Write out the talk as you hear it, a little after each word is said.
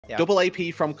Yeah. Double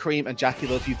AP from Cream and Jackie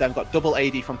Love. You've then got double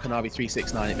AD from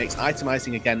Kanavi369. It makes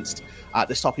itemizing against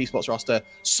this top esports roster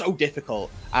so difficult.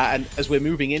 And as we're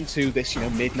moving into this,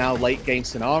 mid now late game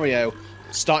scenario,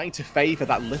 starting to favor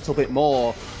that little bit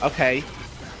more. Okay,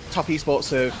 top esports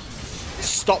have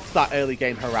stopped that early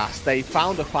game harass. They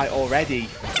found a fight already.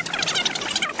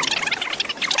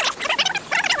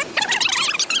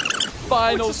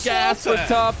 Final gas for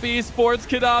top esports.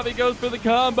 Kanavi goes for the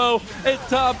combo, and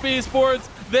top esports,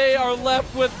 they are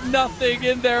left with nothing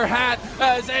in their hat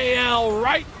as AL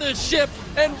right the ship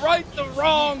and right the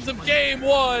wrongs of game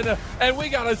one, and we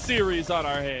got a series on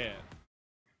our hands.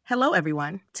 Hello,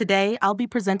 everyone. Today, I'll be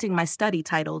presenting my study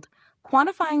titled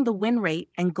Quantifying the Win Rate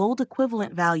and Gold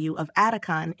Equivalent Value of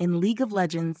Atakhan in League of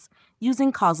Legends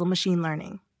using Causal Machine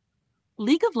Learning.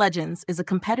 League of Legends is a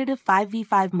competitive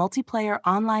 5v5 multiplayer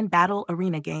online battle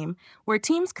arena game where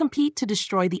teams compete to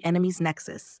destroy the enemy's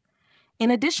nexus. In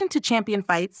addition to champion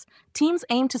fights, teams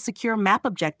aim to secure map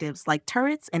objectives like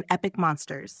turrets and epic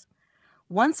monsters.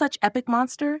 One such epic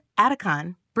monster,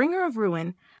 Atakhan, Bringer of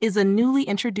Ruin, is a newly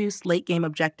introduced late-game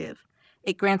objective.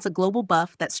 It grants a global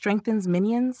buff that strengthens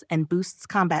minions and boosts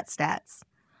combat stats.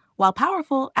 While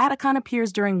powerful, Atakhan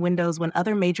appears during windows when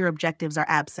other major objectives are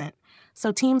absent,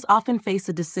 so teams often face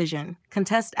a decision: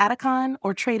 contest Atakhan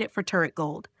or trade it for turret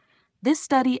gold. This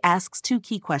study asks two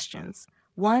key questions.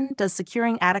 1, does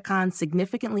securing Atakhan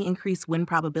significantly increase win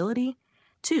probability?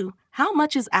 2, how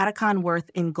much is Atakhan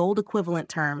worth in gold equivalent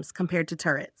terms compared to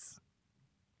turrets?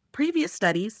 Previous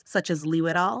studies, such as Liu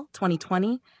et al.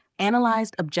 2020,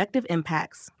 analyzed objective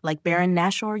impacts, like Baron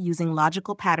Nashor using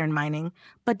logical pattern mining,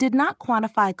 but did not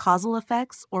quantify causal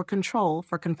effects or control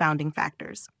for confounding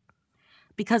factors.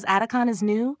 Because Atakhan is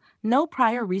new, no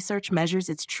prior research measures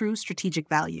its true strategic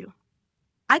value.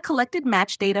 I collected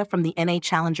match data from the NA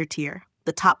Challenger tier,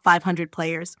 the top 500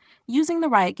 players, using the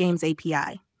Riot Games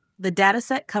API. The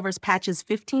dataset covers patches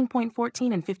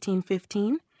 15.14 and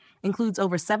 15.15, includes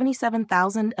over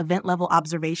 77,000 event-level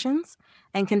observations,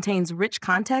 and contains rich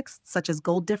context such as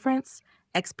gold difference,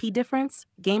 XP difference,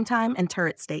 game time, and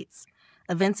turret states.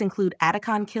 Events include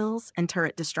Atakhan kills and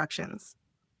turret destructions.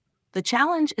 The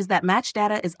challenge is that match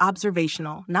data is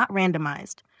observational, not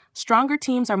randomized. Stronger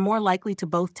teams are more likely to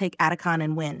both take Atakhan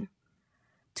and win.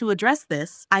 To address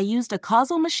this, I used a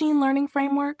causal machine learning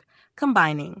framework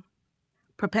combining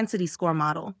propensity score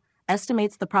model,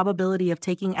 estimates the probability of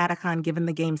taking Atakhan given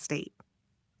the game state.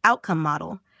 Outcome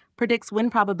model, predicts win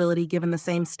probability given the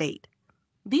same state.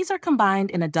 These are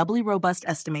combined in a doubly robust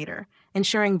estimator,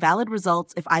 ensuring valid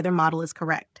results if either model is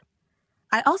correct.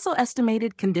 I also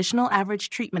estimated conditional average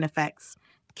treatment effects,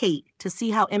 CATE, to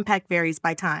see how impact varies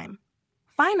by time.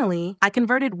 Finally, I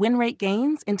converted win rate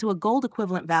gains into a gold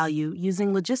equivalent value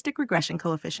using logistic regression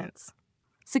coefficients.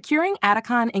 Securing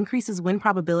Atakhan increases win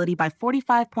probability by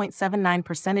 45.79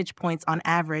 percentage points on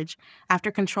average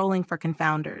after controlling for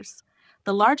confounders.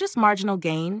 The largest marginal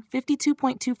gain,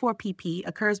 52.24 pp,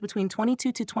 occurs between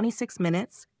 22 to 26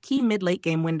 minutes, key mid-late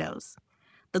game windows.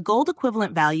 The gold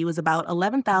equivalent value is about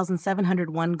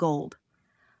 11,701 gold,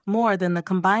 more than the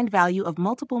combined value of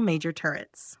multiple major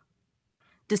turrets.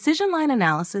 Decision line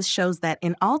analysis shows that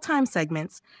in all time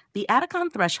segments, the Atakhan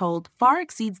threshold far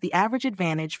exceeds the average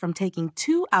advantage from taking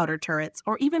 2 outer turrets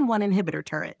or even 1 inhibitor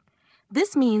turret.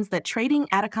 This means that trading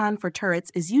Atakhan for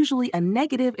turrets is usually a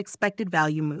negative expected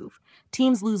value move.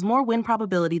 Teams lose more win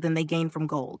probability than they gain from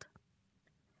gold.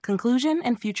 Conclusion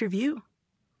and future view.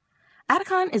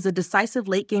 Atakhan is a decisive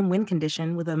late-game win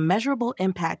condition with a measurable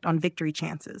impact on victory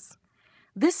chances.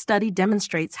 This study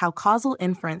demonstrates how causal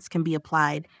inference can be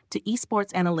applied to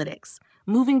eSports analytics,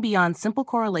 moving beyond simple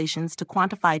correlations to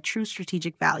quantify true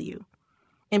strategic value.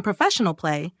 In professional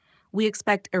play, we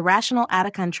expect irrational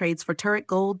Atakhan trades for turret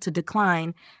gold to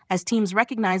decline as teams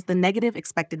recognize the negative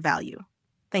expected value.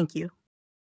 Thank you.